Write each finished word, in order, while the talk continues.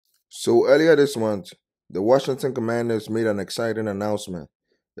So earlier this month, the Washington Commanders made an exciting announcement.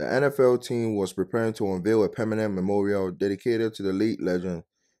 The NFL team was preparing to unveil a permanent memorial dedicated to the late legend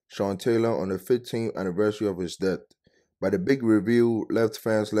Sean Taylor on the 15th anniversary of his death. But the big reveal left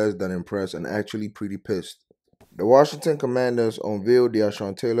fans less than impressed and actually pretty pissed. The Washington Commanders unveiled their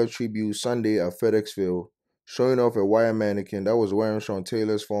Sean Taylor tribute Sunday at FedEx Field, showing off a wire mannequin that was wearing Sean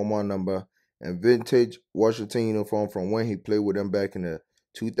Taylor's former number and vintage Washington uniform from when he played with them back in the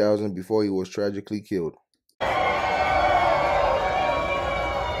 2000 before he was tragically killed.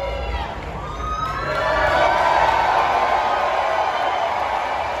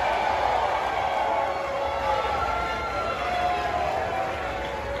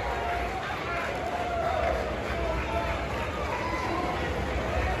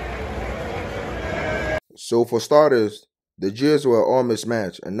 So for starters, the jerseys were all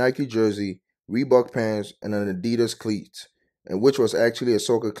mismatched: a Nike jersey, Reebok pants, and an Adidas cleats, and which was actually a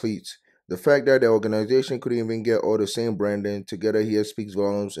soccer cleats. The fact that the organization couldn't even get all the same branding together here speaks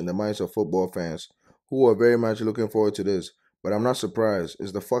volumes in the minds of football fans, who are very much looking forward to this. But I'm not surprised.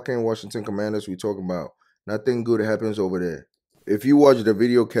 It's the fucking Washington Commanders we talking about. Nothing good happens over there. If you watch the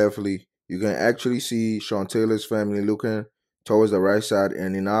video carefully, you can actually see Sean Taylor's family looking towards the right side,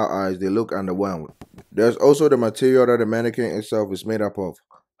 and in our eyes, they look underwhelmed. There's also the material that the mannequin itself is made up of,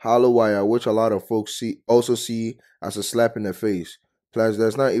 hollow wire, which a lot of folks see as a slap in the face. Plus,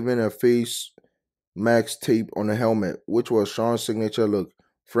 there's not even a face max tape on the helmet, which was Sean's signature look.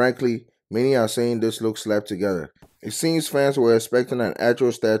 Frankly, many are saying this looks slapped together. It seems fans were expecting an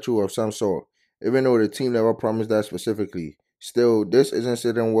actual statue of some sort, even though the team never promised that specifically. Still, this isn't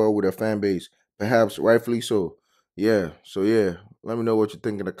sitting well with the fan base, perhaps rightfully so. Yeah, let me know what you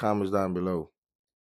think in the comments down below.